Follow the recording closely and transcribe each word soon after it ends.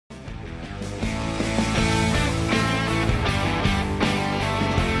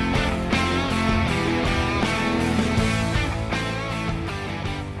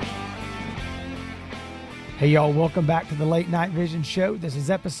Hey y'all, welcome back to the Late Night Vision Show. This is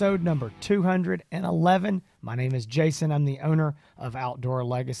episode number 211. My name is Jason. I'm the owner of Outdoor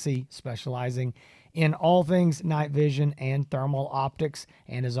Legacy, specializing in all things night vision and thermal optics.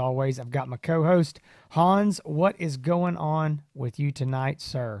 And as always, I've got my co-host, Hans. What is going on with you tonight,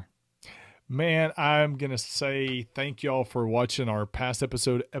 sir? Man, I'm going to say thank y'all for watching our past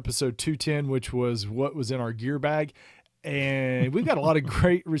episode 210, which was what was in our gear bag. And we got a lot of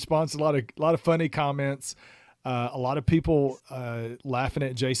great response, a lot of funny comments, a lot of people laughing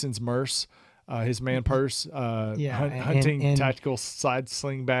at Jason's Merce, his man purse, hunting tactical side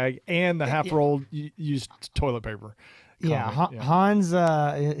sling bag, and the half-rolled used toilet paper. Hans,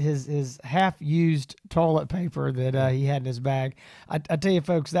 his half-used toilet paper that he had in his bag. I tell you,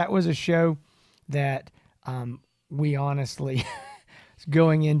 folks, that was a show that we honestly...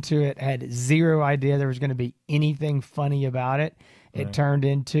 going into it, had zero idea there was going to be anything funny about it. It turned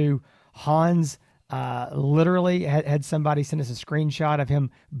into Hans literally had somebody send us a screenshot of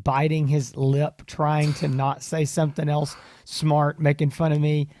him biting his lip, trying to not say something else smart, making fun of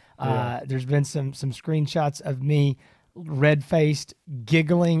me. There's been some screenshots of me red-faced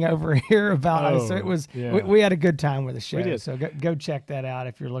giggling over here about it. So it was, we had a good time with the show. We did. So go check that out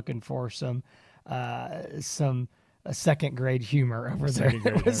if you're looking for some second grade humor over there.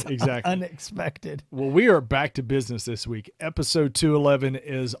 It was exactly unexpected. Well, we are back to business this week. Episode 211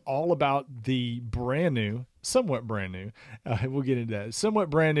 is all about the brand new, somewhat brand new. We'll get into that.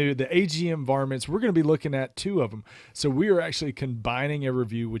 Somewhat brand new, the AGM Varmints. We're going to be looking at two of them. So we are actually combining a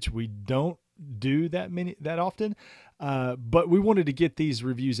review, which we don't do that often. But we wanted to get these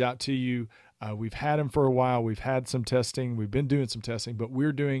reviews out to you. We've had them for a while. We've had some testing. We've been doing some testing, but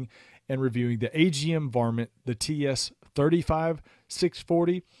we're doing and reviewing the AGM Varmint, the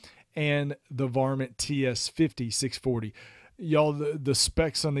TS35-640, and the Varmint TS50-640. Y'all, the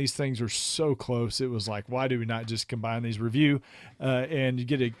specs on these things are so close. It was like, why do we not just combine these review and you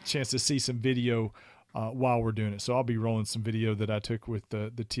get a chance to see some video while we're doing it. So I'll be rolling some video that I took with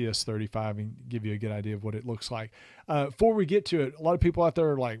the TS35 and give you a good idea of what it looks like. Before we get to it, a lot of people out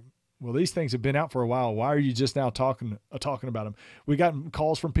there are like, well, these things have been out for a while. Why are you just now talking about them? We got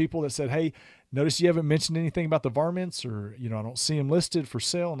calls from people that said, hey, notice you haven't mentioned anything about the Varmints, or, I don't see them listed for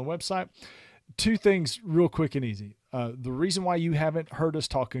sale on the website. Two things real quick and easy. The reason why you haven't heard us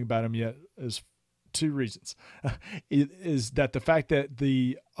talking about them yet is two reasons. Is that the fact that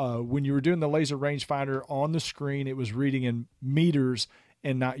when you were doing the laser rangefinder on the screen, it was reading in meters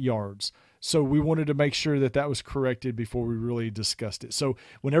and not yards. So we wanted to make sure that was corrected before we really discussed it. So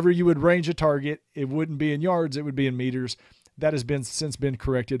whenever you would range a target, it wouldn't be in yards, it would be in meters. That has since been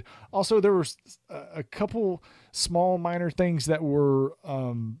corrected. Also, there was a couple small minor things that were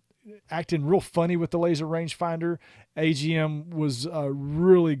acting real funny with the laser rangefinder. AGM was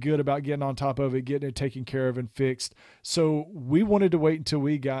really good about getting on top of it, getting it taken care of and fixed. So we wanted to wait until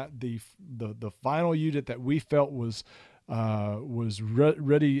we got the final unit that we felt was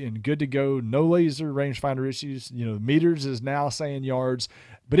ready and good to go. No laser rangefinder issues. Meters is now saying yards,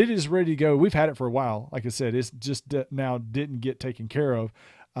 but it is ready to go. We've had it for a while. Like I said, it's just now didn't get taken care of,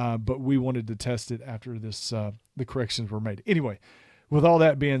 but we wanted to test it after this the corrections were made. Anyway, with all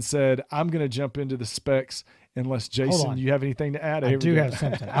that being said, I'm going to jump into the specs. Unless Jason, you have anything to add? I do have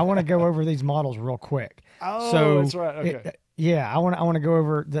something. I want to go over these models real quick. That's right. Okay. I want to go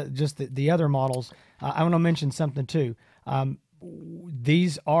over the other models. I want to mention something too.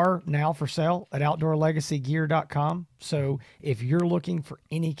 These are now for sale at outdoorlegacygear.com. So if you're looking for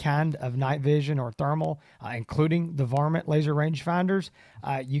any kind of night vision or thermal, including the Varmint laser rangefinders,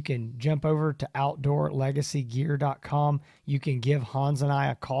 you can jump over to outdoorlegacygear.com. You can give Hans and I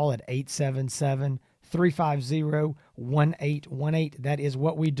a call at 877-350-1818. That is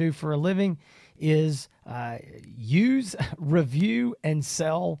what we do for a living, is use, review, and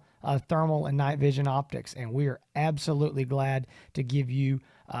sell thermal and night vision optics. And we are absolutely glad to give you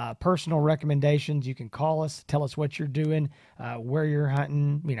personal recommendations. You can call us, tell us what you're doing, where you're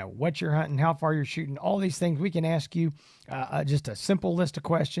hunting, what you're hunting, how far you're shooting, all these things. We can ask you just a simple list of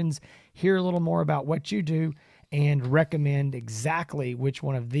questions, hear a little more about what you do, and recommend exactly which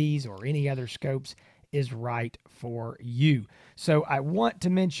one of these or any other scopes is right for you. So I want to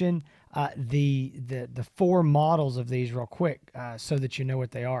mention the four models of these real quick so that you know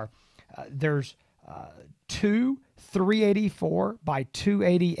what they are. There's two 384 by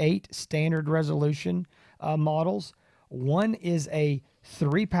 288 standard resolution models. One is a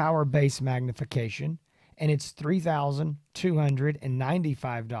 3-power base magnification, and it's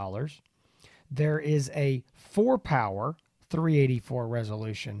 $3,295. There is a 4-power 384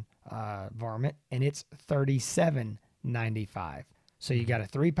 resolution varmint, and it's $3,795. So you got a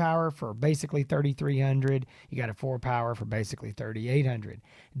 3 power for basically 3,300. You got a 4 power for basically 3,800.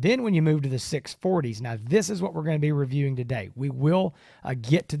 Then when you move to the 640s, now this is what we're going to be reviewing today. We will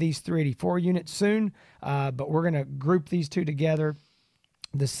get to these 384 units soon, but we're going to group these two together.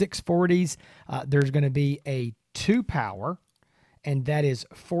 The 640s, there's going to be a 2 power, and that is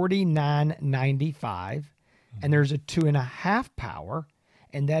 $49.95. And there's a 2.5 power,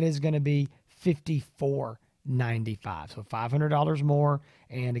 and that is going to be $54.95. So $500 more.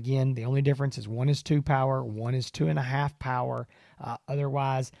 And again, the only difference is one is 2 power, one is 2.5 power.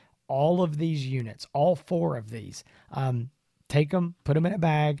 Otherwise, all of these units, all 4 of these, take them, put them in a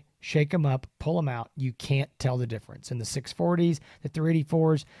bag, shake them up, pull them out. You can't tell the difference. In the 640s, the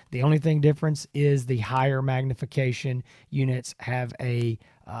 384s, the only thing difference is the higher magnification units have a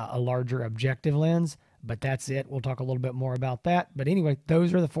larger objective lens, but that's it. We'll talk a little bit more about that. But anyway,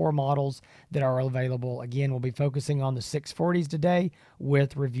 those are the 4 models that are available. Again, we'll be focusing on the 640s today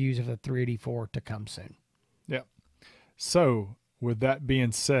with reviews of the 384 to come soon. Yeah. So with that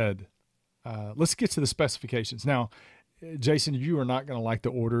being said, let's get to the specifications. Now, Jason, you are not going to like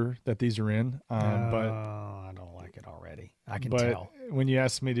the order that these are in. But I don't like it already. I can tell. When you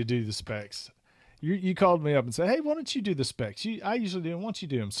asked me to do the specs, you called me up and said, hey, why don't you do the specs? I usually do them. Why don't you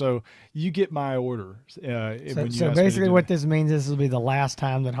do them? So you get my order. So basically what this means is this will be the last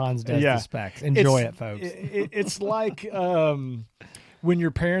time that Hans does the specs. Enjoy it, folks. It's like when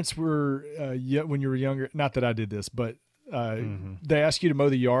your parents were, when you were younger, not that I did this, but they ask you to mow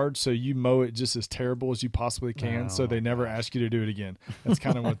the yard, so you mow it just as terrible as you possibly can, so they never ask you to do it again. That's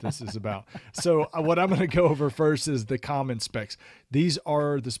kind of what this is about. So what I'm going to go over first is the common specs. These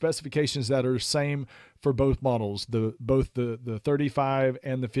are the specifications that are the same for both models, both the 35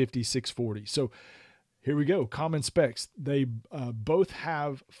 and the 50-640. So here we go. Common specs. They both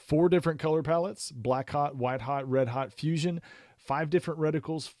have 4 different color palettes: black hot, white hot, red hot, fusion. 5 different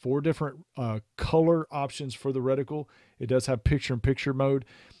reticles, 4 different color options for the reticle. It does have picture-in-picture mode.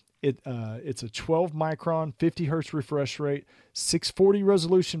 It's a 12 micron, 50 hertz refresh rate, 640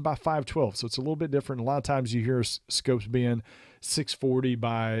 resolution by 512. So it's a little bit different. A lot of times you hear scopes being 640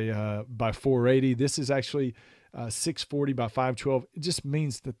 by 480. This is actually 640 by 512. It just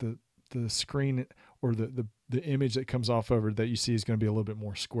means that the screen or the image that comes off over that you see is going to be a little bit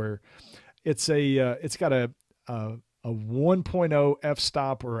more square. It's got a 1.0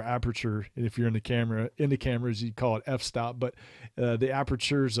 f-stop or aperture. If you're in the cameras, you'd call it f-stop, but the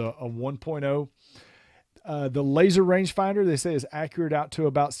aperture is a 1.0. The laser rangefinder, they say, is accurate out to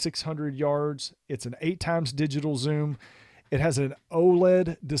about 600 yards. It's an 8x digital zoom. It has an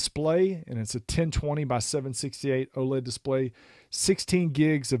OLED display, and it's a 1020 by 768 OLED display. 16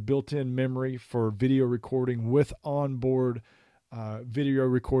 gigs of built-in memory for video recording with onboard video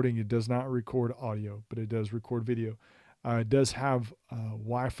recording. It does not record audio, but it does record video. It does have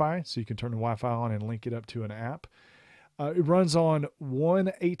Wi-Fi, so you can turn the Wi-Fi on and link it up to an app. It runs on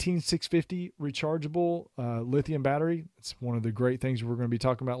one 18650 rechargeable lithium battery. It's one of the great things we're going to be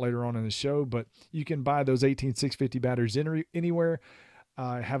talking about later on in the show, but you can buy those 18650 batteries anywhere.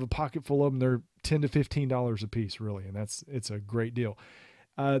 Have a pocket full of them. They're $10 to $15 a piece, really, and it's a great deal.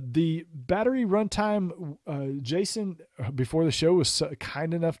 The battery runtime, Jason, before the show, was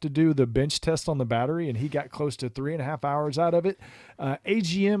kind enough to do the bench test on the battery, and he got close to 3.5 hours out of it.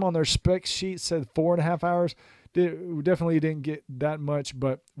 AGM on their spec sheet said 4.5 hours. We definitely didn't get that much,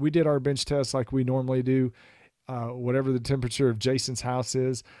 but we did our bench test like we normally do. Whatever the temperature of Jason's house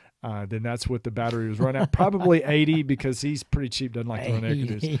is, then that's what the battery was run at. Probably 80 because he's pretty cheap, doesn't like to run air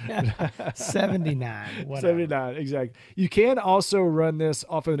conditioning. 79. Whatever. 79, exactly. You can also run this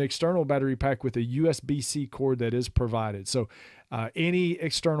off of an external battery pack with a USB-C cord that is provided. So any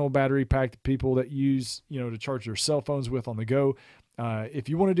external battery pack that people that use, to charge their cell phones with on the go, if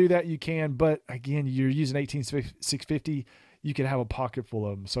you want to do that, you can. But again, you're using 18650, you can have a pocket full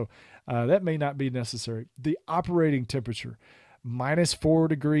of them. So that may not be necessary. The operating temperature, -4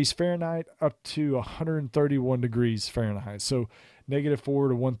 degrees Fahrenheit up to 131 degrees Fahrenheit. So -4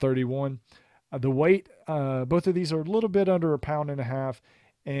 to 131. The weight, both of these are a little bit under 1.5 pounds,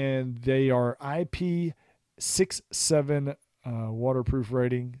 and they are IP67 waterproof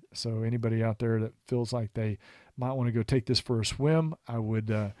rating. So anybody out there that feels like they might want to go take this for a swim, I would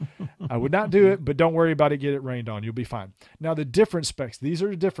not do it, but don't worry about it. Get it rained on. You'll be fine. Now, the different specs, these are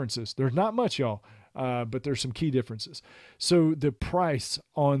the differences. There's not much, y'all, but there's some key differences. So the price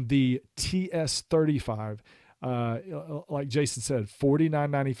on the TS35, like Jason said,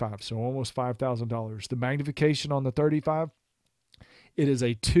 $49.95, so almost $5,000. The magnification on the 35, it is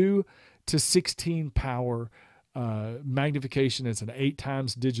a 2 to 16 power magnification. It's an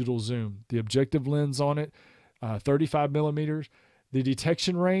 8x digital zoom. The objective lens on it, 35 millimeters. The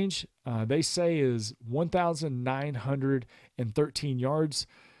detection range, they say, is 1,913 yards.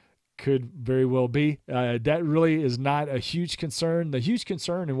 Could very well be. That really is not a huge concern. The huge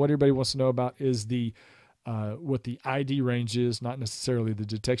concern and what everybody wants to know about is the what the ID range is, not necessarily the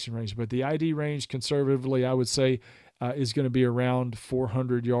detection range, but the ID range conservatively, I would say, is going to be around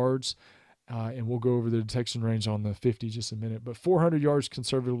 400 yards. And we'll go over the detection range on the 50 just a minute. But 400 yards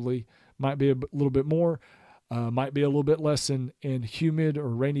conservatively might be a little bit more, might be a little bit less in humid or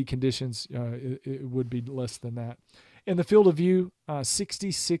rainy conditions. It would be less than that. In the field of view,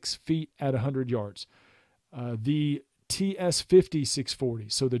 66 feet at 100 yards. The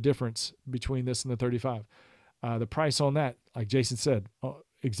TS50-640, so the difference between this and the 35. The price on that, like Jason said,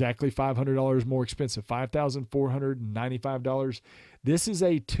 exactly $500 more expensive, $5,495. This is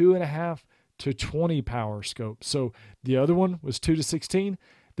a 2.5 to 20 power scope. So the other one was 2 to 16.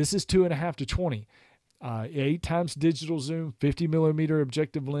 This is 2.5 to 20. 8 times digital zoom, 50 millimeter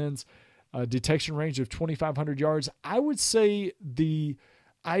objective lens, detection range of 2,500 yards. I would say the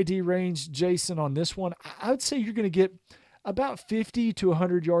ID range, Jason, on this one, I would say you're going to get about 50 to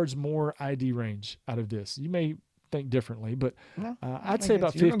 100 yards more ID range out of this. You may think differently, but No, I'd say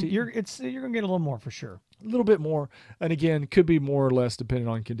about 50. You're going to get a little more for sure. A little bit more. And again, could be more or less depending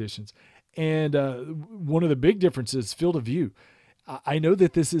on conditions. And one of the big differences, field of view. I know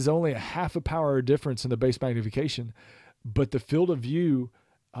that this is only a half a power difference in the base magnification, but the field of view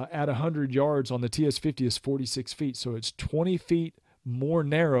at 100 yards on the TS50 is 46 feet. So it's 20 feet more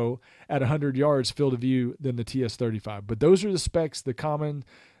narrow at 100 yards field of view than the TS35. But those are the specs, the common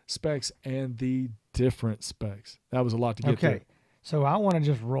specs and the different specs. That was a lot to get through. So I want to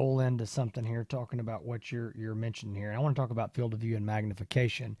just roll into something here, talking about what you're mentioning here. And I want to talk about field of view and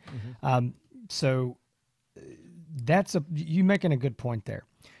magnification. So you making a good point there.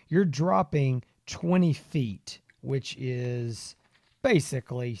 You're dropping 20 feet, which is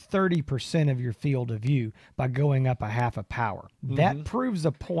basically 30% of your field of view by going up a half a power. That proves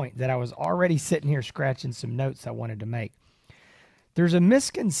a point that I was already sitting here scratching some notes I wanted to make. There's a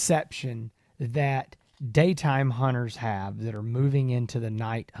misconception that daytime hunters have that are moving into the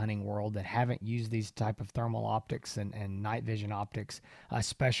night hunting world that haven't used these type of thermal optics and night vision optics,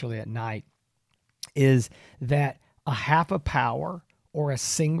 especially at night, is that a half a power or a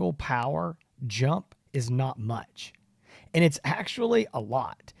single power jump is not much. And it's actually a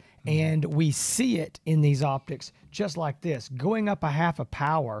lot. And we see it in these optics just like this, going up a half a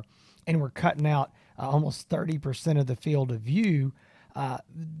power, and we're cutting out almost 30% of the field of view.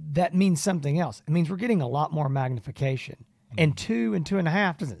 That means something else. It means we're getting a lot more magnification. And 2 and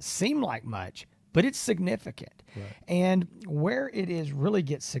 2.5 doesn't seem like much, but it's significant. Right. And where it is really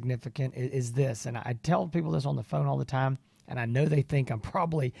gets significant is this. And I tell people this on the phone all the time. And I know they think I'm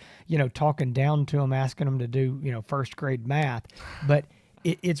probably, talking down to them, asking them to do, first grade math. But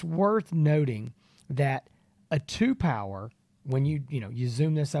it's worth noting that a 2 power, when you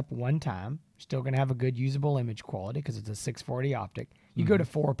zoom this up one time, still going to have a good usable image quality because it's a 640 optic. You go to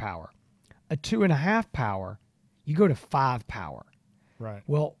 4 power. A 2.5 power, you go to 5 power. Right.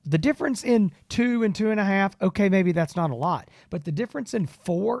 Well, the difference in 2 and 2.5, okay, maybe that's not a lot, but the difference in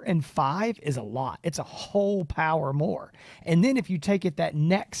 4 and 5 is a lot. It's a whole power more. And then if you take it that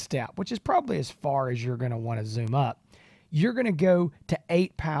next step, which is probably as far as you're going to want to zoom up, you're going to go to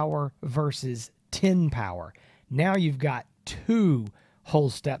 8 power versus 10 power. Now you've got 2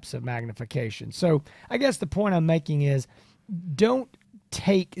 whole steps of magnification. So I guess the point I'm making is don't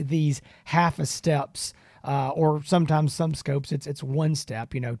take these half a steps. Or sometimes some scopes, it's one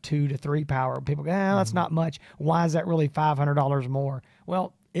step, 2 to 3 power. People go, that's not much. Why is that really $500 more?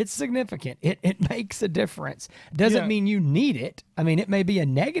 Well, it's significant. It makes a difference. Doesn't mean you need it. I mean, it may be a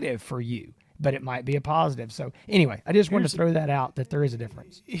negative for you, but it might be a positive. So anyway, I just wanted to throw that out, that there is a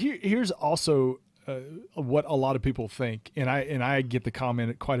difference. Here's also what a lot of people think, and I get the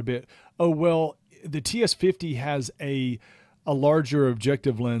comment quite a bit. Oh, well, the TS50 has a larger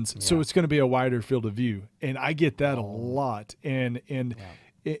objective lens, so it's going to be a wider field of view, and I get that a lot. And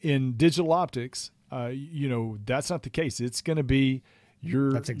in digital optics, that's not the case. It's going to be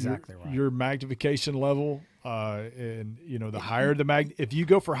that's exactly right. Your magnification level, and the higher the if you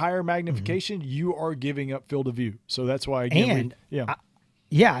go for higher magnification, you are giving up field of view. So that's why again,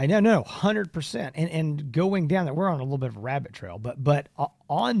 I know, 100%. And going down that, we're on a little bit of a rabbit trail, but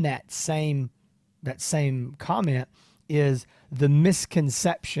on that same comment is the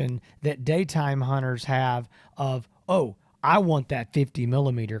misconception that daytime hunters have of, I want that 50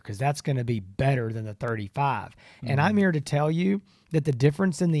 millimeter because that's going to be better than the 35. And I'm here to tell you that the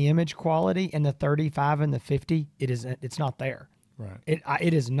difference in the image quality in the 35 and the 50, it's not there. Right.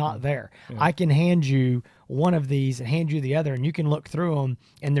 It is not there. Yeah. I can hand you one of these and hand you the other, and you can look through them,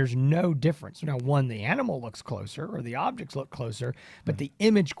 and there's no difference. Now, one, the animal looks closer or the objects look closer, but the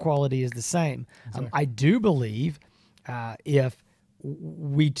image quality is the same. Exactly. I do believe if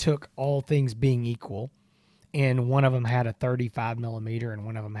we took all things being equal, and one of them had a 35 millimeter and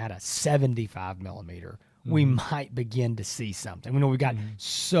one of them had a 75 millimeter, we might begin to see something. We know we've got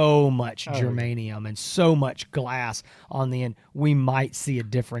so much germanium and so much glass on the end. We might see a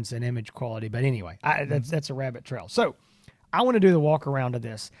difference in image quality. But anyway, that's a rabbit trail. So I want to do the walk around of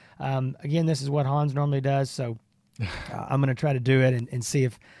this. Again, this is what Hans normally does. So I'm going to try to do it and see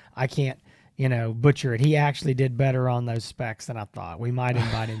if I can't, butcher it. He actually did better on those specs than I thought. We might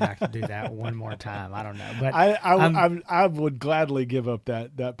invite him back to do that one more time. I don't know, but I would gladly give up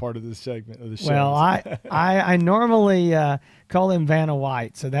that part of the segment of the show. Well, I normally call him Vanna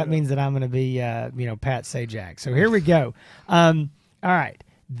White, so that means that I'm going to be Pat Sajak. So here we go. All right.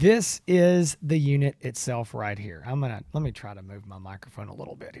 This is the unit itself right here. Let me try to move my microphone a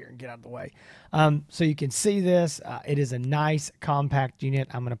little bit here and get out of the way. So you can see this. It is a nice compact unit.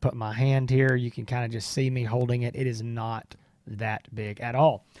 I'm going to put my hand here. You can kind of just see me holding it. It is not that big at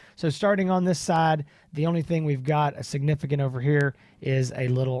all. So starting on this side, the only thing we've got a significant over here is a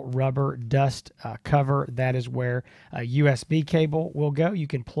little rubber dust cover. That is where a USB cable will go. You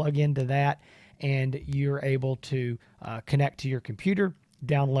can plug into that, and you're able to connect to your computer,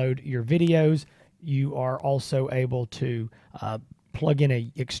 download your videos. You are also able to plug in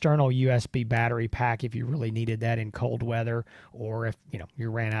a external USB battery pack if you really needed that in cold weather, or if you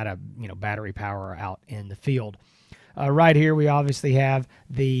ran out of battery power out in the field. Right here we obviously have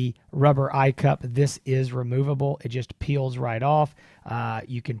the rubber eye cup. This is removable. It just peels right off.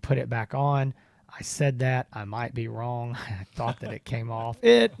 You can put it back on. I said that. I might be wrong. I thought that it came off.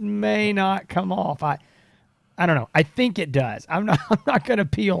 It may not come off. I don't know. I think it does. I'm not going to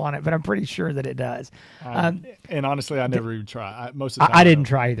peel on it, but I'm pretty sure that it does. And honestly, I never even try. Most of the time, I didn't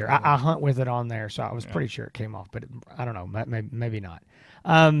try either. I hunt with it on there, so I was pretty sure it came off, but I don't know. Maybe not.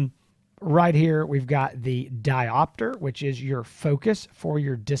 Right here, we've got the diopter, which is your focus for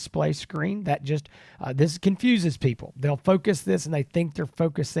your display screen. That just this confuses people. They'll focus this and they think they're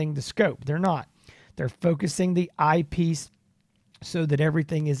focusing the scope. They're not. They're focusing the eyepiece so that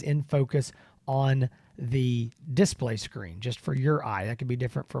everything is in focus on the display screen, just for your eye. That could be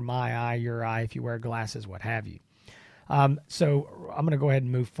different for my eye, your eye, if you wear glasses, what have you. So I'm going to go ahead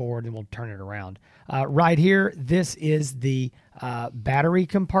and move forward and we'll turn it around. Right here, this is the battery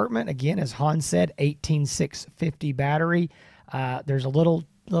compartment. Again, as Hans said, 18650 battery. There's a little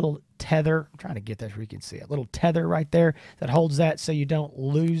tether. I'm trying to get this where you can see it. A little tether right there that holds that so you don't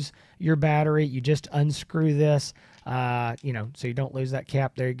lose your battery. You just unscrew this, so you don't lose that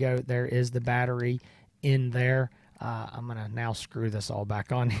cap. There you go. There is the battery in there. I'm going to now screw this all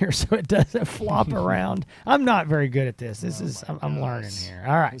back on here so it doesn't flop around. I'm not very good at this. I'm learning here.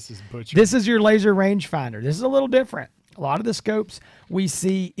 All right. This is your laser rangefinder. This is a little different. A lot of the scopes we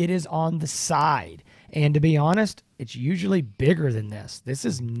see, it is on the side. And to be honest, it's usually bigger than this. This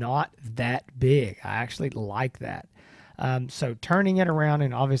is not that big. I actually like that. So turning it around,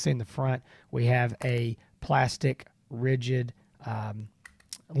 and obviously in the front, we have a plastic rigid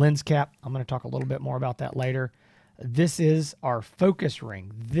lens cap. I'm going to talk a little bit more about that later. This is our focus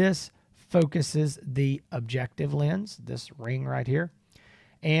ring. This focuses the objective lens, this ring right here.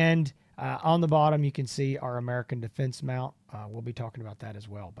 And on the bottom, you can see our American Defense mount. We'll be talking about that as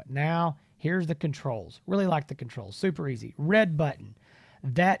well. But now, here's the controls. Really like the controls. Super easy. Red button.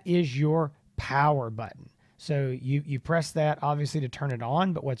 That is your power button. So you press that, obviously, to turn it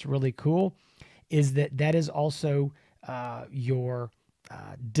on. But what's really cool is that is also your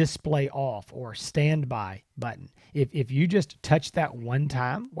display off or standby button. If you just touch that one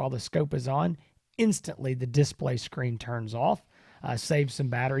time while the scope is on, instantly the display screen turns off. Saves some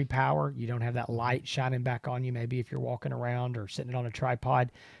battery power. You don't have that light shining back on you, maybe if you're walking around or sitting on a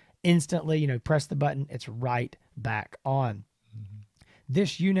tripod. Instantly, press the button, it's right back on.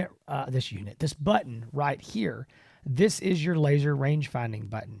 This button right here, this is your laser range finding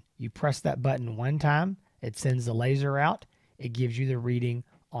button. You press that button one time, it sends the laser out. It gives you the reading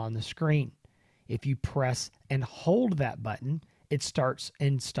on the screen. If you press and hold that button, it starts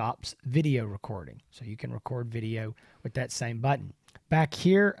and stops video recording. So you can record video with that same button. Back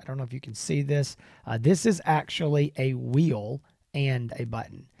here, I don't know if you can see this. This is actually a wheel and a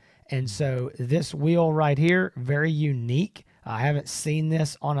button. And so this wheel right here, very unique. I haven't seen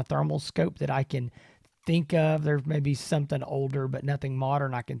this on a thermal scope that I can think of. There's maybe something older, but nothing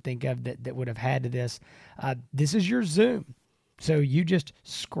modern I can think of that would have had to this. This is your zoom. So you just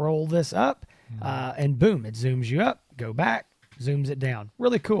scroll this up and boom, it zooms you up, go back, zooms it down.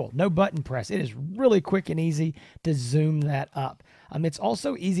 Really cool. No button press. It is really quick and easy to zoom that up. It's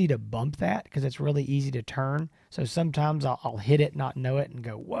also easy to bump that because it's really easy to turn. So sometimes I'll hit it, not know it, and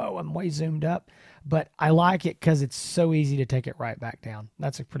go, whoa, I'm way zoomed up. But I like it because it's so easy to take it right back down.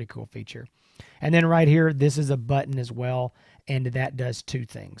 That's a pretty cool feature. And then right here, this is a button as well, and that does two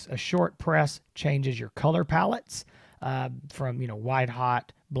things. A short press changes your color palettes from, white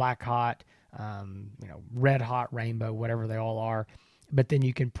hot, black hot, red hot, rainbow, whatever they all are. But then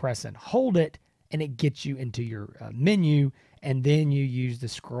you can press and hold it, and it gets you into your menu, and then you use the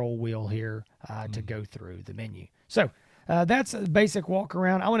scroll wheel here to go through the menu. So that's a basic walk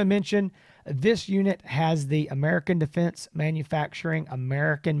around. I want to mention this unit has the American Defense Manufacturing,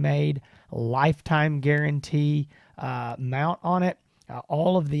 American-made, lifetime guarantee mount on it.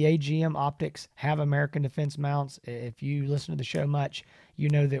 All of the AGM optics have American Defense mounts. If you listen to the show much, you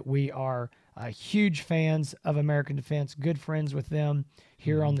know that we are huge fans of American Defense, good friends with them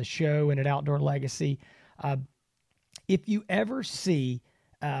here on the show and at Outdoor Legacy. If you ever see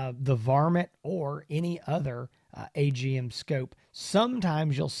the Varmint or any other AGM scope,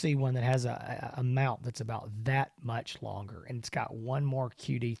 sometimes you'll see one that has a mount that's about that much longer, and it's got one more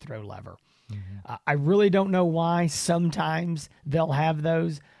QD throw lever. I really don't know why. Sometimes they'll have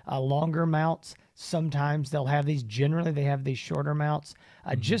those longer mounts. Sometimes they'll have these. Generally, they have these shorter mounts.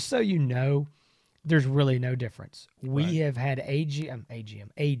 Just so you know, there's really no difference. We have had ADM,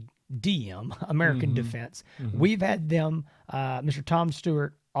 American Defense. We've had them, Mr. Tom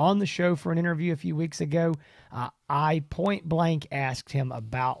Stewart, on the show for an interview a few weeks ago. I point blank asked him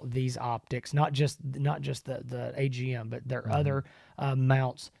about these optics, not just the AGM, but their other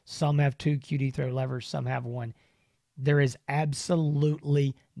mounts. Some have two QD throw levers, some have one. There is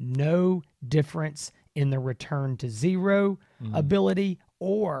absolutely no difference in the return to zero ability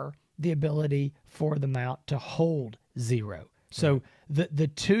or the ability for the mount to hold zero. So the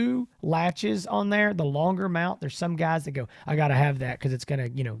two latches on there, the longer mount, there's some guys that go, I got to have that because it's going to,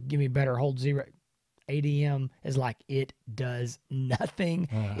 give me better hold zero. ADM is like, it does nothing.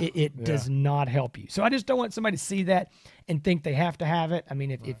 It does not help you. So I just don't want somebody to see that and think they have to have it. I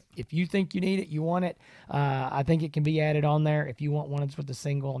mean, if you think you need it, you want it, I think it can be added on there. If you want one that's with a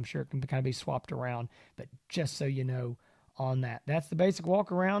single, I'm sure it can kind of be swapped around. But just so you know on that. That's the basic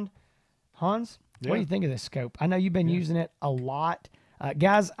walk around. Hans, what do you think of this scope? I know you've been using it a lot.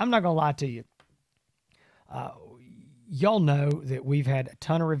 Guys, I'm not going to lie to you. Y'all know that we've had a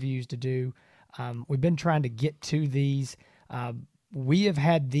ton of reviews to do. We've been trying to get to these. We have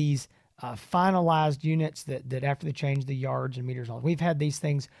had these finalized units that after they change the yards and meters, we've had these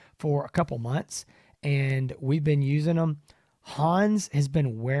things for a couple months, and we've been using them. Hans has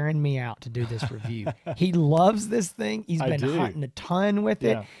been wearing me out to do this review. He loves this thing. He's been hunting a ton with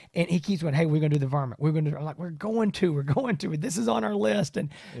it, and he keeps going, hey, we're going to do the Varmint. We're going to do, I'm like, we're going to. This is on our list.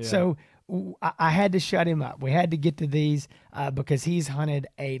 And so I had to shut him up. We had to get to these because he's hunted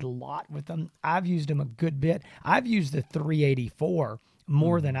a lot with them. I've used them a good bit. I've used the 384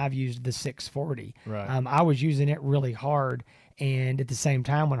 more than I've used the 640. Right. I was using it really hard, and at the same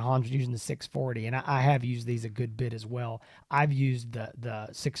time when Hans was using the 640, and I have used these a good bit as well. I've used the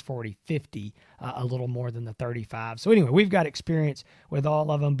 640-50 a little more than the 35. So anyway, we've got experience with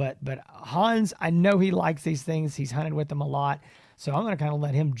all of them, but Hans, I know he likes these things. He's hunted with them a lot. So I'm going to kind of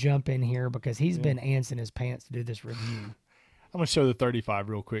let him jump in here because he's been antsing his pants to do this review. I'm going to show the 35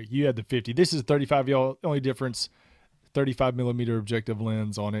 real quick. You had the 50. This is 35, y'all. Only difference, 35 millimeter objective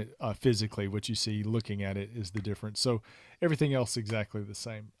lens on it physically. What you see looking at it is the difference. So everything else exactly the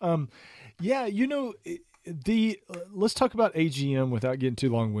same. Let's talk about AGM without getting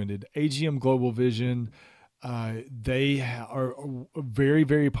too long-winded. AGM Global Vision. They are a very,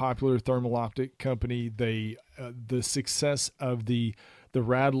 very popular thermal optic company. The success of the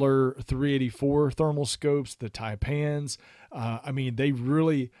Rattler 384 thermal scopes, the Taipans. They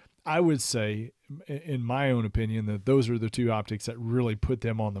really, I would say, in my own opinion, that those are the two optics that really put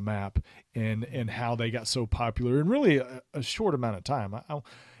them on the map and how they got so popular in really a short amount of time.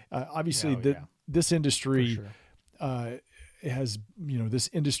 This industry has, this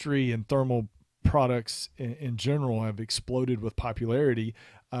industry and thermal products in general have exploded with popularity,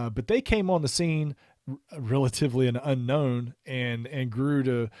 but they came on the scene relatively an unknown and grew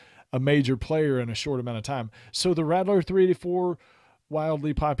to a major player in a short amount of time. So the Rattler 384,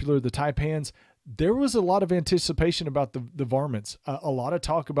 wildly popular, the Taipans, there was a lot of anticipation about the Varmints, a lot of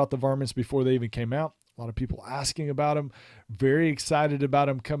talk about the Varmints before they even came out. A lot of people asking about them, very excited about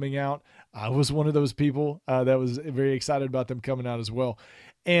them coming out. I was one of those people that was very excited about them coming out as well.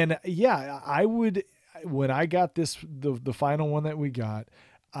 And I would, when I got the final one that we got,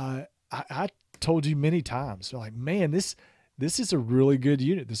 I told you many times, so like, man, this this is a really good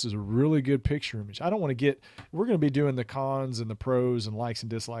unit. This is a really good picture image. I don't want to get, we're going to be doing the cons and the pros and likes and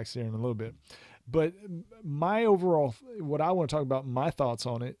dislikes here in a little bit. But my overall, what I want to talk about, my thoughts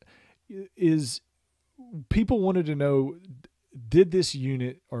on it is people wanted to know, did this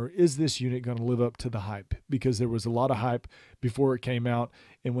unit or is this unit going to live up to the hype? Because there was a lot of hype before it came out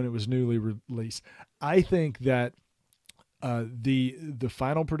and when it was newly released. I think that the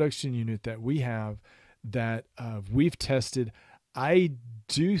final production unit that we have that we've tested, I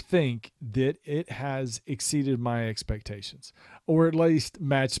do think that it has exceeded my expectations, or at least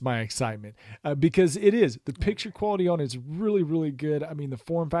matched my excitement, because it is. The picture quality on it's really, really good. I mean, the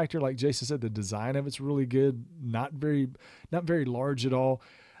form factor, like Jason said, the design of it's really good. Not very large at all.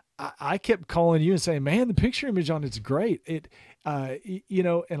 I kept calling you and saying, man, the picture image on it's great. It, you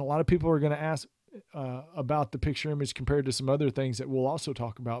know, and a lot of people are going to ask about the picture image compared to some other things that we'll also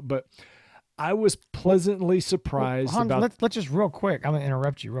talk about, but I was pleasantly surprised. Well, Hans, about. let's just real quick. I'm going to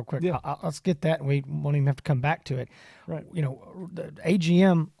interrupt you real quick. Yeah. Let's get that, and we won't even have to come back to it. Right. You know, the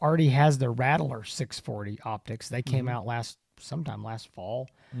AGM already has the Rattler 640 optics. They came out sometime last fall,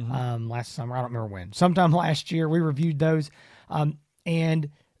 last summer. I don't remember when. Sometime last year, we reviewed those, and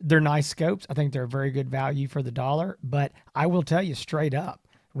they're nice scopes. I think they're a very good value for the dollar. But I will tell you straight up,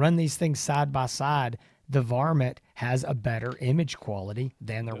 run these things side by side. The Varmint has a better image quality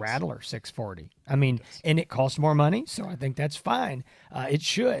than the Rattler 640. I mean, and it costs more money, so I think that's fine. It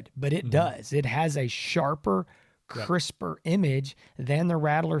should, but it does. It has a sharper, crisper image than the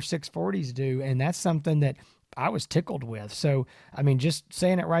Rattler 640s do, and that's something that I was tickled with. So, I mean, just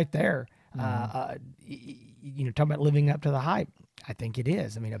saying it right there, you know, talking about living up to the hype, I think it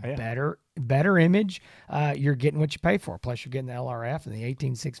is. I mean, better image. You're getting what you pay for. Plus, you're getting the LRF and the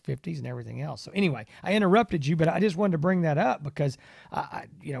 18650s and everything else. So anyway, I interrupted you, but I just wanted to bring that up because,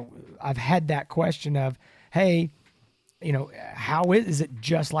 you know, I've had that question of, hey, you know, how is it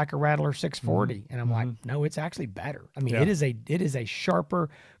just like a Rattler 640? And I'm like, no, it's actually better. I mean, it is a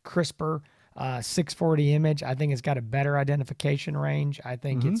sharper, crisper 640 image. I think it's got a better identification range. I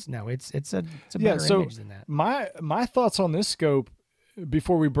think it's a better image than that. My thoughts on this scope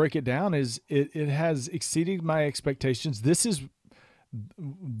before we break it down is it has exceeded my expectations. This is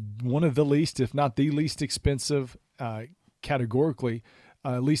one of the least, if not the least expensive, categorically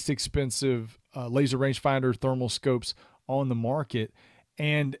least expensive laser rangefinder thermal scopes on the market.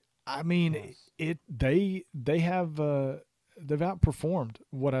 And I mean, they have they've outperformed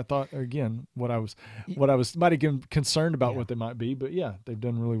what I thought. Again, what I was might have been concerned about what they might be, but yeah, they've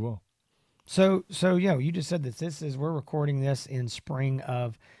done really well. So yeah, you just said that we're recording this in spring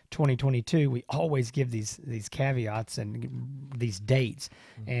of 2022. We always give these caveats and these dates.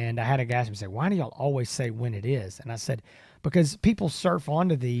 And I had a guy ask me say, "Why do y'all always say when it is?" And I said, because people surf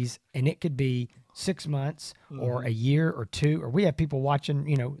onto these, and it could be 6 months or a year or two, or we have people watching,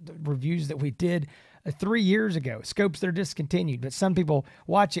 you know, the reviews that we did 3 years ago, scopes that are discontinued. But some people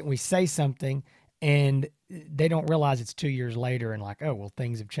watch it and we say something and they don't realize it's 2 years later and like, oh, well,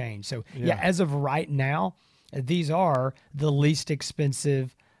 things have changed. So yeah, as of right now, these are the least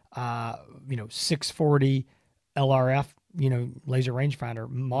expensive, you know, 640 LRF, you know, laser rangefinder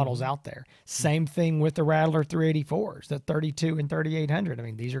models out there. Same thing with the Rattler 384s, the 32 and 3800. I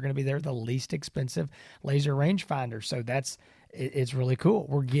mean, these are going to be the least expensive laser rangefinders. So it's really cool.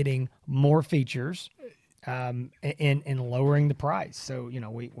 We're getting more features, and lowering the price. So, you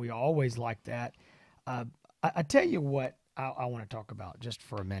know, we always like that. I tell you what I want to talk about just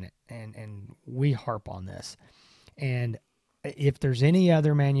for a minute, and we harp on this. And if there's any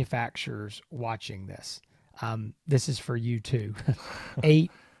other manufacturers watching this, this is for you too.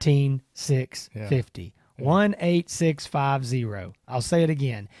 18650. 18650. I'll say it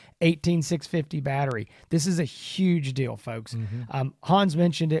again. 18650 battery. This is a huge deal, folks. Hans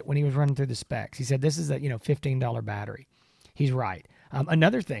mentioned it when he was running through the specs. He said this is a $15 battery. He's right.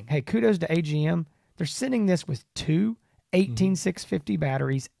 Another thing. Hey, kudos to AGM. They're sending this with two 18650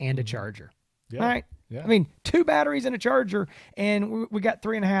 batteries and a charger. All right. I mean, 2 batteries and a charger, and we got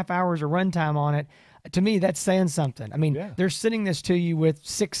 3.5 hours of runtime on it. To me, that's saying something. I mean, they're sending this to you with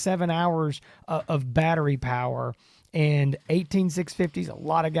 6-7 hours of battery power, and 18650s, a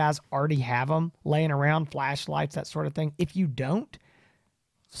lot of guys already have them laying around, flashlights, that sort of thing. If you don't,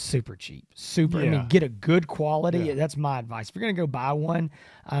 super cheap. I mean, get a good quality. That's my advice. If you're going to go buy one,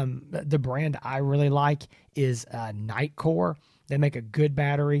 the brand I really like is Nightcore. They make a good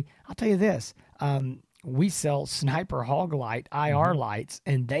battery. I'll tell you this. We sell Sniper Hog Light IR lights,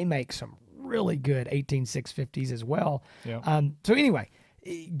 and they make some really good 18650s as well. So anyway,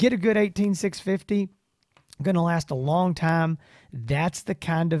 get a good 18650. Going to last a long time. That's the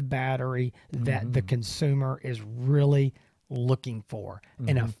kind of battery that the consumer is really looking for.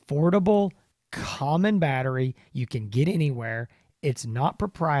 An affordable, common battery you can get anywhere. It's not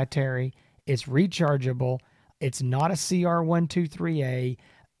proprietary. It's rechargeable. It's not a CR123A.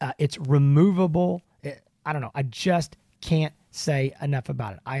 It's removable. I don't know. I just can't say enough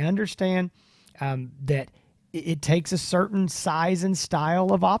about it. I understand that it takes a certain size and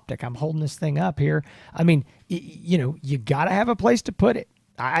style of optic. I'm holding this thing up here. I mean, you know, you got to have a place to put it.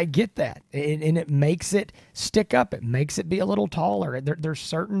 I get that. And it makes it stick up. It makes it be a little taller. There's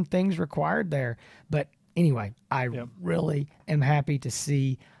certain things required there. But anyway, I really am happy to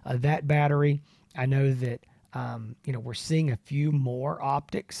see that battery. I know that, you know, we're seeing a few more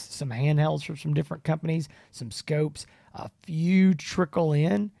optics, some handhelds from some different companies, some scopes, a few trickle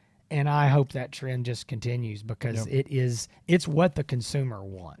in. And I hope that trend just continues because it's what the consumer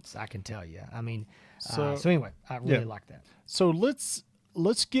wants. I can tell you. I mean, so anyway, I really like that. So let's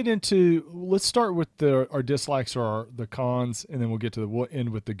get into, let's start with our dislikes or the cons, and then we'll get to we'll end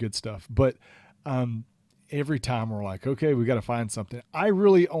with the good stuff. But every time we're like, okay, we got to find something. I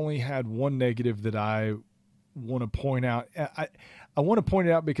really only had one negative that I want to point out. I want to point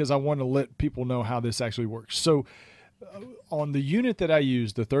it out because I want to let people know how this actually works. So on the unit that I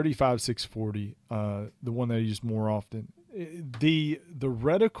use, the 35-640, the one that I use more often, the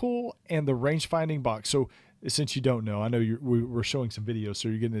reticle and the range finding box. So since you don't know, I know we're showing some videos, so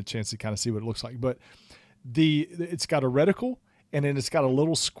you're getting a chance to kind of see what it looks like. But it's got a reticle, and then it's got a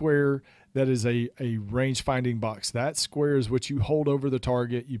little square that is a range finding box. That square is what you hold over the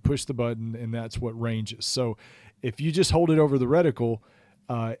target, you push the button, and that's what ranges. So if you just hold it over the reticle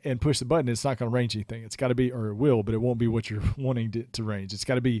and push the button, it's not going to range anything. It's got to be, or it will, but it won't be what you're wanting to range. It's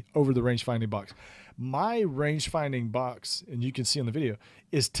got to be over the range finding box. My range finding box, and you can see on the video,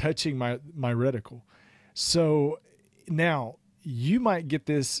 is touching my reticle. So now you might get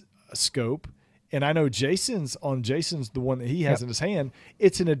this scope, and I know Jason's the one that he has in his hand.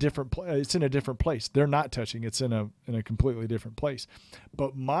 It's in a different place. They're not touching. It's in a completely different place.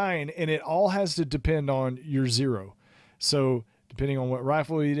 But mine, and it all has to depend on your zero. So depending on what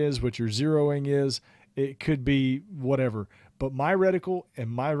rifle it is, what your zeroing is, it could be whatever. But my reticle and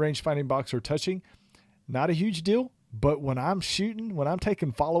my range finding box are touching. Not a huge deal. But when I'm shooting, when I'm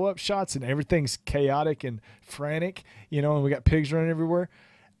taking follow-up shots and everything's chaotic and frantic, you know, and we got pigs running everywhere,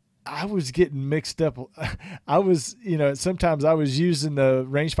 I was getting mixed up. I was, you know, sometimes I was using the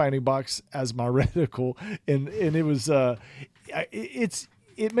range finding box as my reticle, and it was,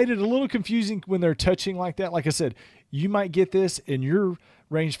 it made it a little confusing when they're touching like that. Like I said, you might get this and your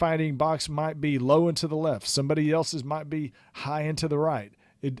range finding box might be low and to the left. Somebody else's might be high and to the right.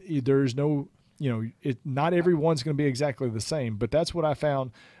 There's no, you know, not everyone's going to be exactly the same, but that's what I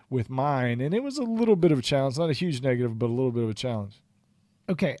found with mine. And it was a little bit of a challenge, not a huge negative, but a little bit of a challenge.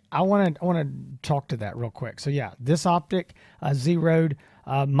 Okay, I want to talk to that real quick. So yeah, this optic zeroed.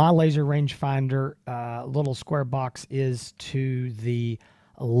 My laser rangefinder little square box is to the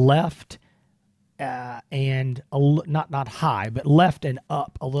left and not high, but left and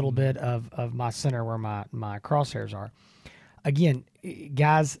up a little bit of my center where my crosshairs are. Again,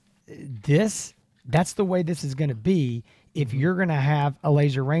 guys, that's the way this is going to be if you're going to have a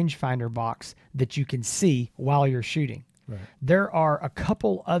laser rangefinder box that you can see while you're shooting. Right. There are a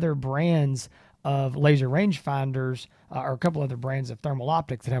couple other brands of laser rangefinders, or a couple other brands of thermal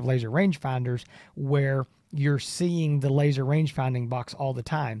optics that have laser rangefinders where you're seeing the laser rangefinding box all the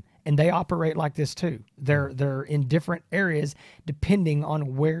time, and they operate like this too. They're in different areas depending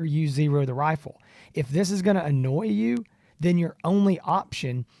on where you zero the rifle. If this is going to annoy you, then your only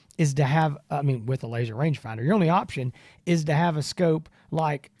option is to have, with a laser rangefinder, your only option is to have a scope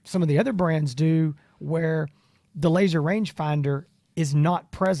like some of the other brands do, where the laser rangefinder is not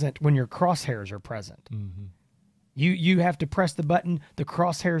present when your crosshairs are present. Mm-hmm. You have to press the button, the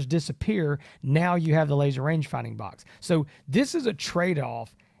crosshairs disappear. Now you have the laser rangefinding box. So this is a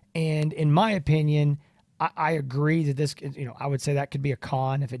trade-off, and in my opinion, I agree that this, I would say that could be a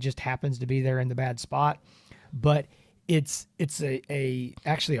con if it just happens to be there in the bad spot, but it's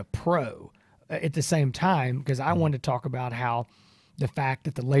actually a pro at the same time, because I wanted to talk about how the fact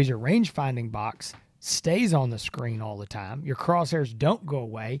that the laser rangefinding box stays on the screen all the time. Your crosshairs don't go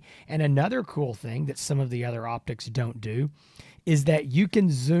away. And another cool thing that some of the other optics don't do is that you can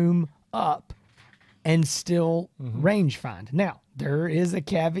zoom up and still range find. Now, there is a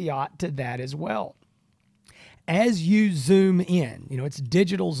caveat to that as well. As you zoom in, it's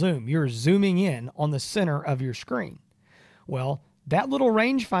digital zoom. You're zooming in on the center of your screen. Well, that little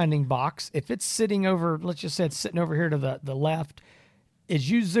range finding box, if it's sitting over, let's just say it's sitting over here to the left, as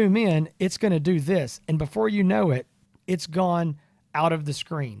you zoom in, it's going to do this. And before you know it, it's gone out of the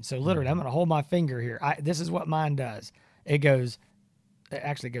screen. So literally, I'm going to hold my finger here. This is what mine does. it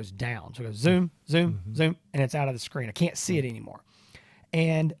actually goes down. So it goes zoom, zoom, zoom, and it's out of the screen. I can't see it anymore.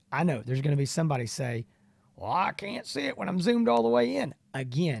 And I know there's going to be somebody say, well, I can't see it when I'm zoomed all the way in.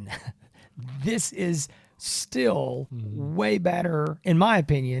 Again, this is still way better, in my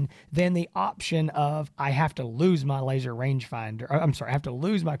opinion, than the option of I have to lose my laser rangefinder. I'm sorry, I have to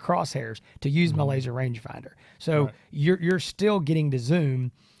lose my crosshairs to use my laser rangefinder. So you're still getting to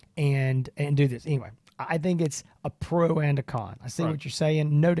zoom and do this. Anyway, I think it's a pro and a con. I see what you're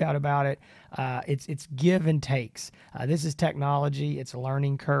saying, no doubt about it. It's give and takes. This is technology. It's a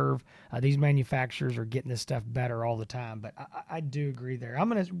learning curve. These manufacturers are getting this stuff better all the time. But I do agree there. I'm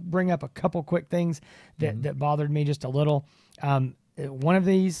going to bring up a couple quick things that bothered me just a little. One of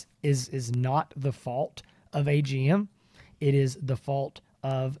these is not the fault of AGM. It is the fault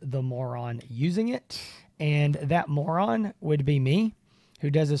of the moron using it. And that moron would be me, who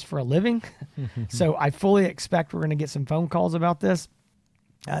does this for a living. So I fully expect we're going to get some phone calls about this.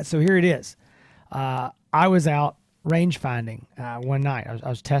 So here it is. I was out range finding one night. I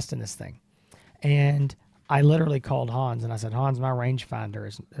was testing this thing. And I literally called Hans and I said, Hans, my rangefinder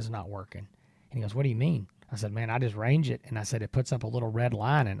is not working. And he goes, what do you mean? I said, man, I just range it. And I said, it puts up a little red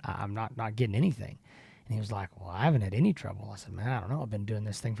line and I'm not getting anything. And he was like, well, I haven't had any trouble. I said, man, I don't know. I've been doing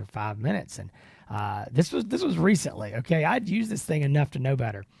this thing for 5 minutes. And this was recently. Okay. I'd used this thing enough to know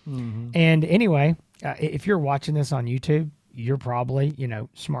better. And anyway, if you're watching this on YouTube, you're probably,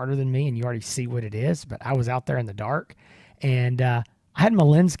 smarter than me and you already see what it is. But I was out there in the dark and I had my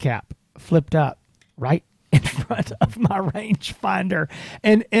lens cap flipped up right in front of my rangefinder.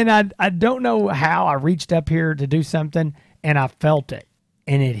 And I don't know how I reached up here to do something and I felt it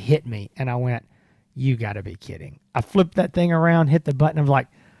and it hit me. And I went, you got to be kidding. I flipped that thing around, hit the button of like,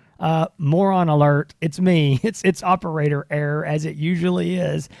 moron alert. It's me. It's operator error as it usually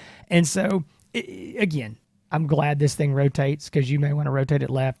is. And so again, I'm glad this thing rotates because you may want to rotate it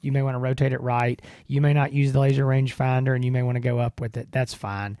left. You may want to rotate it right. You may not use the laser rangefinder and you may want to go up with it. That's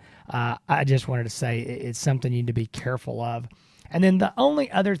fine. I just wanted to say it's something you need to be careful of. And then the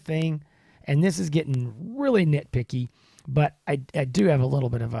only other thing, and this is getting really nitpicky, but I do have a little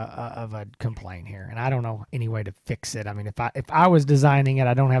bit of a complaint here, and I don't know any way to fix it. I mean, if I was designing it,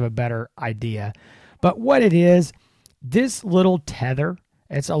 I don't have a better idea. But what it is, this little tether,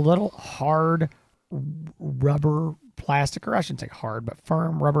 it's a little hard rubber plastic, or I shouldn't say hard, but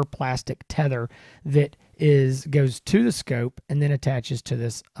firm rubber plastic tether that goes to the scope and then attaches to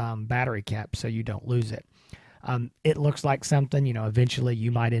this battery cap so you don't lose it. It looks like something, eventually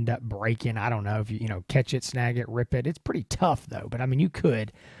you might end up breaking. I don't know if you catch it, snag it, rip it. It's pretty tough though, but I mean, you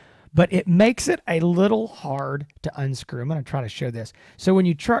could. But it makes it a little hard to unscrew. I'm going to try to show this. So when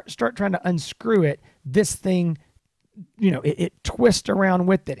you start trying to unscrew it, this thing, it twists around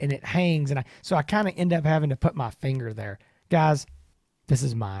with it and it hangs. So I kind of end up having to put my finger there. Guys, this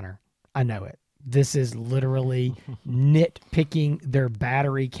is minor. I know it. This is literally nitpicking their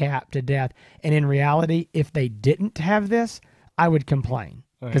battery cap to death. And in reality, if they didn't have this, I would complain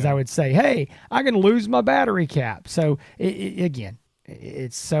because I would say, hey, I'm going to lose my battery cap. So again,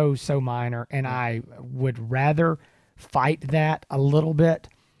 it's so minor. And I would rather fight that a little bit.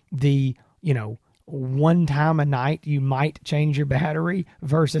 The, one time a night you might change your battery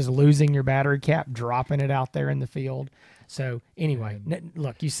versus losing your battery cap, dropping it out there in the field. So anyway,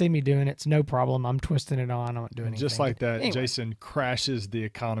 look, you see me doing it. It's no problem. I'm twisting it on. I'm not doing anything. Just like that, anyway. Jason crashes the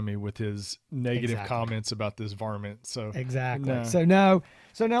economy with his negative comments about this varmint. So exactly. No.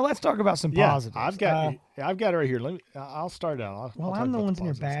 So now let's talk about some positives. I've got it right here. I'll start out. I'm the one in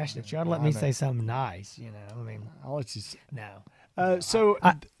here bashing it. You ought to let me say something nice. I'll let you. No. Go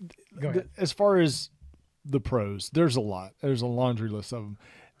ahead. As far as the pros, there's a lot. There's a laundry list of them.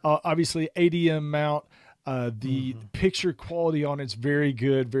 Obviously, ADM mount. The picture quality on it's very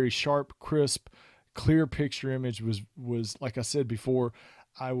good, very sharp, crisp, clear picture image was like I said before,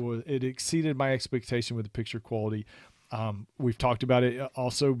 it exceeded my expectation with the picture quality. We've talked about it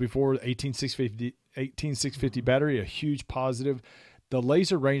also before. 18650 battery, a huge positive. The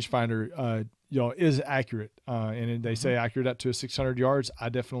laser rangefinder, is accurate, and they say accurate up to 600 yards. I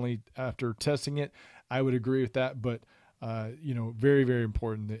definitely, after testing it, I would agree with that, but. Very, very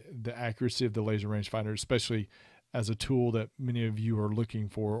important, the accuracy of the laser rangefinder, especially as a tool that many of you are looking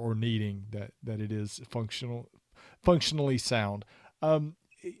for or needing, that it is functionally sound.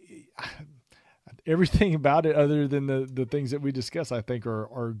 Everything about it other than the things that we discuss, I think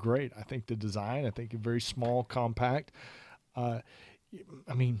are great. I think the design, I think very small, compact.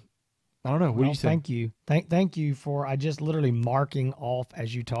 I don't know. What do you think? Thank you. Thank you for just literally marking off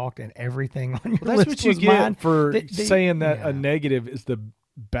as you talked and everything on your list. That's what you get for saying that a negative is the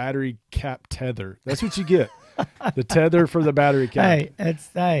battery cap tether. That's what you get. The tether for the battery cap.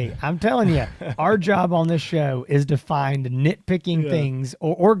 Hey, I'm telling you, our job on this show is to find nitpicking things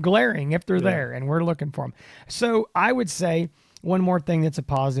or glaring if they're there, and we're looking for them. So I would say one more thing that's a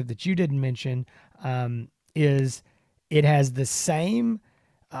positive that you didn't mention is it has the same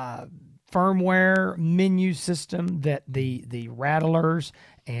firmware menu system that the rattlers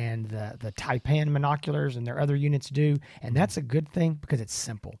and the Taipan monoculars and their other units do, and that's a good thing because it's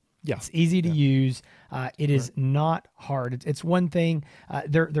simple. Yeah. It's easy to use. It is not hard. It's one thing.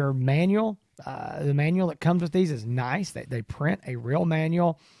 Their manual, the manual that comes with these is nice. They print a real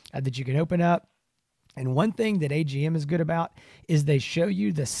manual that you can open up. And one thing that AGM is good about is they show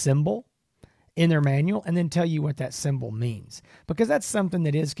you the symbol in their manual and then tell you what that symbol means, because that's something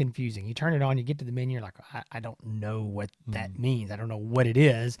that is confusing. You turn it on, you get to the menu, you're like, I don't know what that means. I don't know what it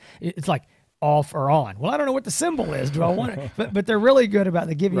is. It's like off or on. Well, I don't know what the symbol is. Do I want it? But they're really good about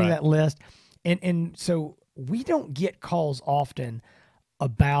giving you that list. And so we don't get calls often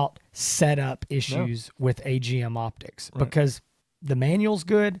about setup issues with AGM optics because the manual's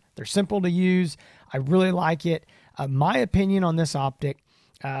good. They're simple to use. I really like it. My opinion on this optic,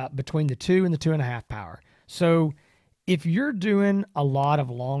 between the 2 and the 2.5 power. So if you're doing a lot of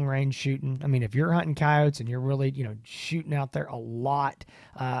long range shooting, I mean, if you're hunting coyotes and you're really, shooting out there a lot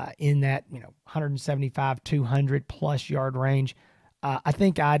in that, 175, 200 plus yard range, I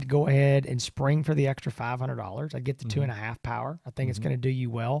think I'd go ahead and spring for the extra $500. I'd get the 2.5 power. I think it's going to do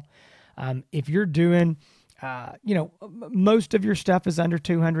you well. If you're doing, most of your stuff is under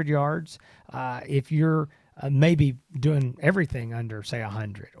 200 yards. If you're maybe doing everything under, say,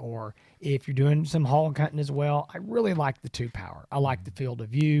 100, or if you're doing some hog hunting as well, I really like the 2 power. I like the field of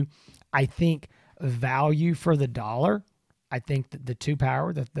view. I think value for the dollar, I think that the 2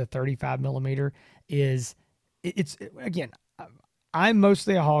 power, the 35 millimeter it's again, I'm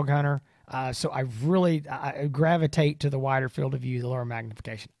mostly a hog hunter. So I gravitate to the wider field of view, the lower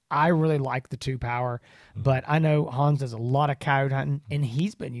magnification. I really like the 2 power, but I know Hans does a lot of coyote hunting, and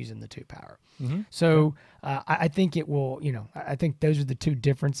he's been using the 2 power. So I think it will, I think those are the 2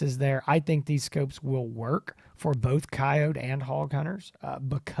 differences there. I think these scopes will work for both coyote and hog hunters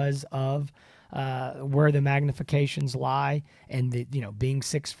because of where the magnifications lie, and the, being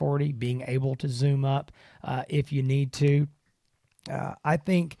 640, being able to zoom up if you need to. I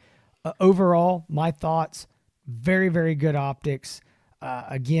think overall, my thoughts, very, very good optics.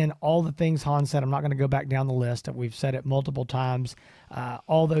 Again, all the things Hans said, I'm not going to go back down the list. We've said it multiple times.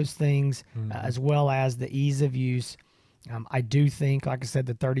 All those things, as well as the ease of use. I do think, like I said,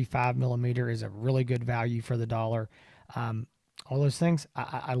 the 35 millimeter is a really good value for the dollar. All those things,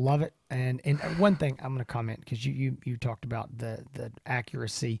 I love it. And one thing I'm going to comment, because you talked about the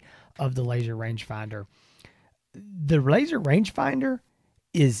accuracy of the laser rangefinder. The laser rangefinder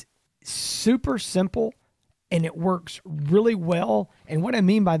is super simple, and it works really well. And what I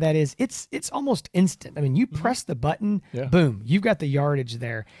mean by that is it's almost instant. I mean, you press the button, boom, you've got the yardage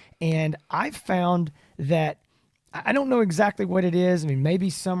there. And I've found that, I don't know exactly what it is. I mean, maybe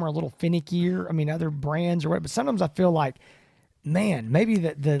some are a little finickier. I mean, other brands or what, but sometimes I feel like, man, maybe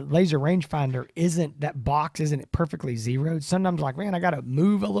the laser rangefinder that box isn't perfectly zeroed. Sometimes like, man, I got to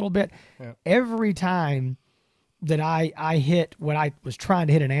move a little bit. Every time that I hit what I was trying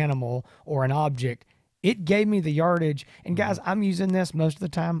to hit, an animal or an object, it gave me the yardage. And guys, I'm using this most of the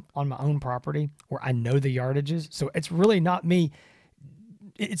time on my own property where I know the yardages. So it's really not me.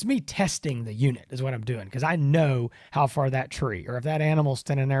 It's me testing the unit is what I'm doing, because I know how far that tree, or if that animal's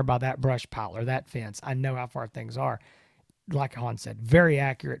standing there by that brush pile or that fence, I know how far things are. Like Hans said, very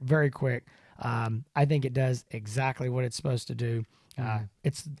accurate, very quick. I think it does exactly what it's supposed to do.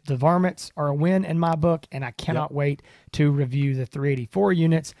 It's the Varmints are a win in my book, and I cannot wait to review the 384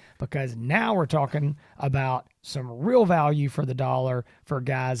 units, because now we're talking about some real value for the dollar for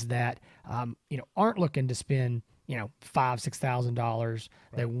guys that aren't looking to spend $5,000-$6,000.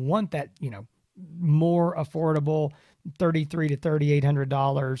 They want that more affordable $3,300 to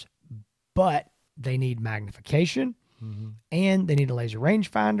 $3,800, but they need magnification and they need a laser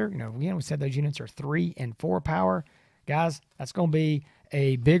rangefinder. We said those units are 3 and 4 power. Guys, that's going to be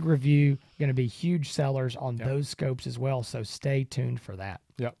a big review, going to be huge sellers on those scopes as well, so stay tuned for that.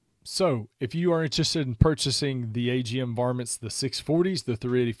 Yep. So if you are interested in purchasing the AGM Varmints, the 640s, the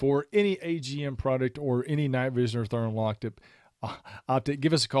 384, any AGM product, or any night vision or thermal optic,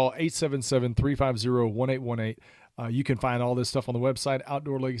 give us a call, 877-350-1818. You can find all this stuff on the website,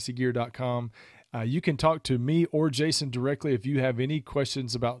 outdoorlegacygear.com. You can talk to me or Jason directly if you have any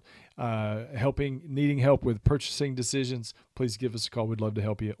questions about needing help with purchasing decisions. Please give us a call. We'd love to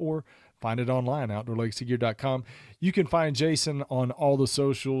help you. Or find it online, outdoorlegacygear.com. You can find Jason on all the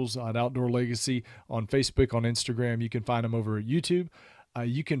socials at Outdoor Legacy, on Facebook, on Instagram. You can find him over at YouTube.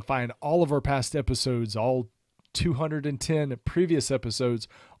 You can find all of our past episodes, all 210 previous episodes,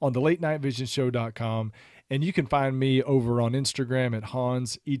 on theLateNightVisionShow.com. And you can find me over on Instagram at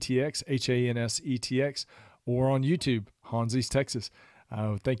Hans ETX, Hans ETX, or on YouTube, Hans East Texas.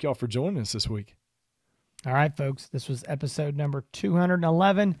 Thank you all for joining us this week. All right, folks, this was episode number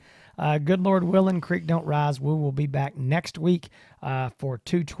 211. Good Lord willing, creek don't rise. We will be back next week for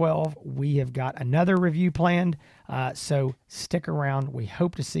 212. We have got another review planned, so stick around. We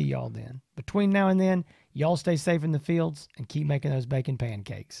hope to see y'all then. Between now and then, y'all stay safe in the fields and keep making those bacon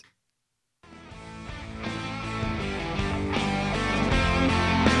pancakes.